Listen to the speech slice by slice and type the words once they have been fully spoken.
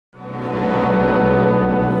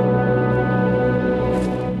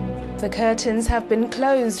The curtains have been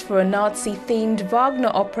closed for a Nazi-themed Wagner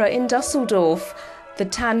opera in Düsseldorf. The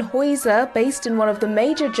Tannhäuser, based in one of the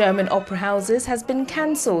major German opera houses, has been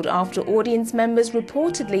cancelled after audience members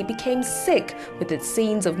reportedly became sick with its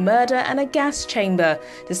scenes of murder and a gas chamber.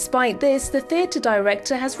 Despite this, the theatre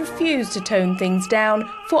director has refused to tone things down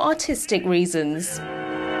for artistic reasons.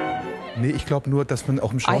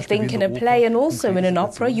 I think in a play and also in an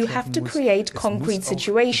opera you have to create concrete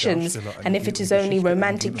situations, and if it is only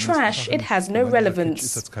romantic trash, it has no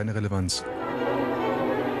relevance.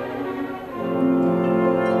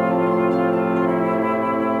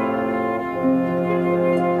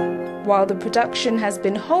 While the production has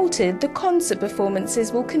been halted, the concert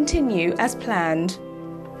performances will continue as planned.